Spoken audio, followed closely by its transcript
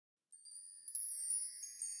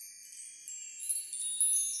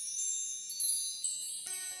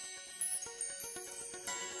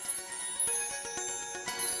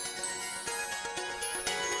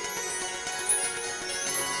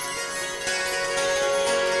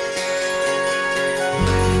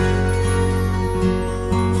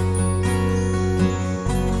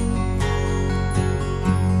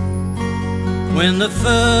When the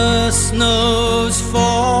first snows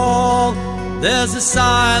fall, there's a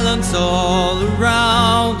silence all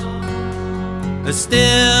around, a stillness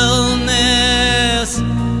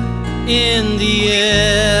in the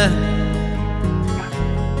air,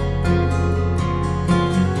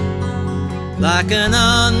 like an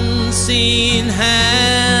unseen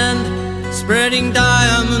hand spreading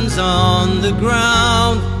diamonds on the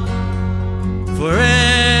ground for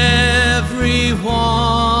everyone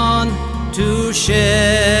to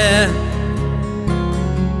share.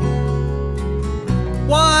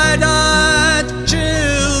 Wide-eyed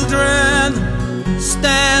children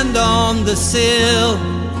stand on the sill,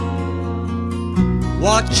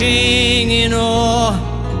 watching in awe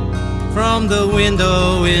from the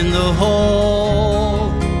window in the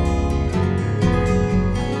hall.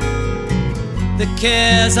 The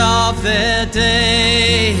cares of their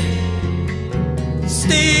day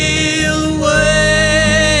steal away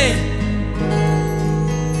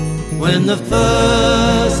when the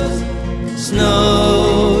first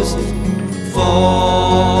snows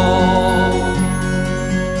fall.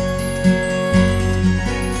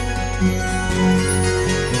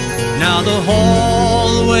 Now the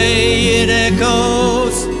hallway it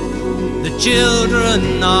echoes, the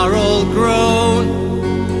children are all grown.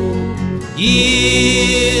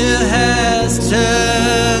 Year has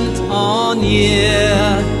turned on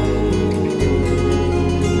year.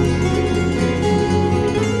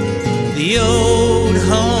 The old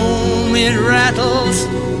home it rattles,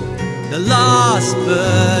 the last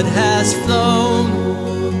bird has flown.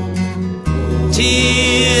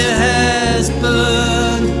 Tear has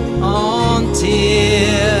burned on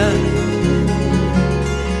tear.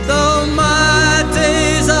 Though my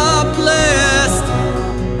days are blessed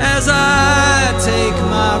as I take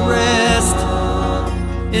my rest,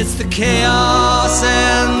 it's the chaos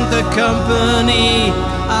and the company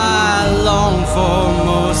I long for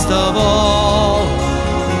most of all.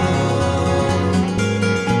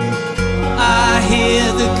 I hear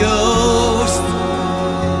the ghost,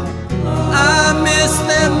 I miss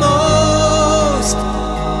them most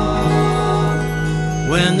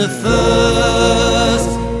when the first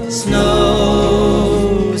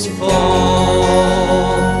snows fall.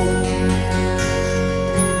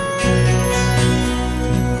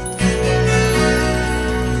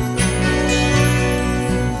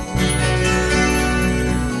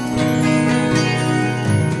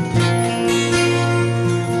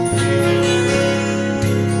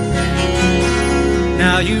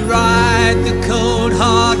 Now you ride the cold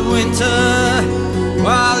hard winter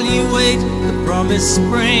while you wait the promised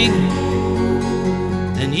spring,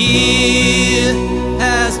 and year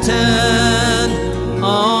has turned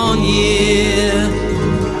on year,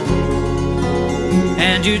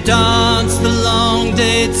 and you dance the long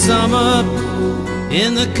dayed summer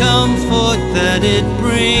in the comfort that it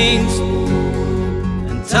brings,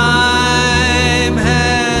 and time